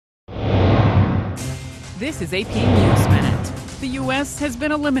This is AP News Minute. The U.S. has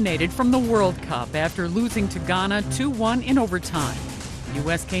been eliminated from the World Cup after losing to Ghana 2-1 in overtime. The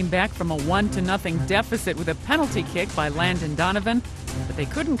U.S. came back from a 1-0 deficit with a penalty kick by Landon Donovan, but they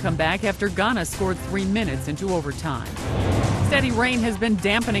couldn't come back after Ghana scored 3 minutes into overtime. Steady rain has been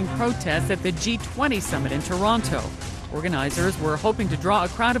dampening protests at the G20 summit in Toronto. Organizers were hoping to draw a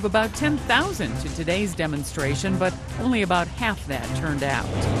crowd of about 10,000 to today's demonstration, but only about half that turned out.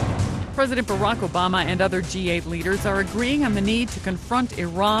 President Barack Obama and other G8 leaders are agreeing on the need to confront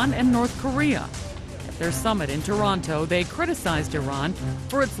Iran and North Korea. At their summit in Toronto, they criticized Iran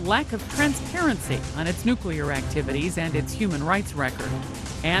for its lack of transparency on its nuclear activities and its human rights record.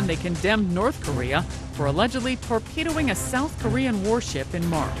 And they condemned North Korea for allegedly torpedoing a South Korean warship in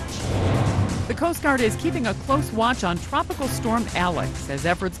March. The Coast Guard is keeping a close watch on Tropical Storm Alex as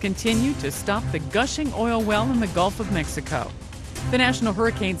efforts continue to stop the gushing oil well in the Gulf of Mexico. The National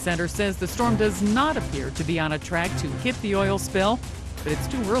Hurricane Center says the storm does not appear to be on a track to hit the oil spill, but it's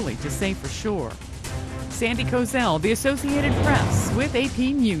too early to say for sure. Sandy Kozel, The Associated Press, with AP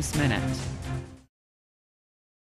News Minute.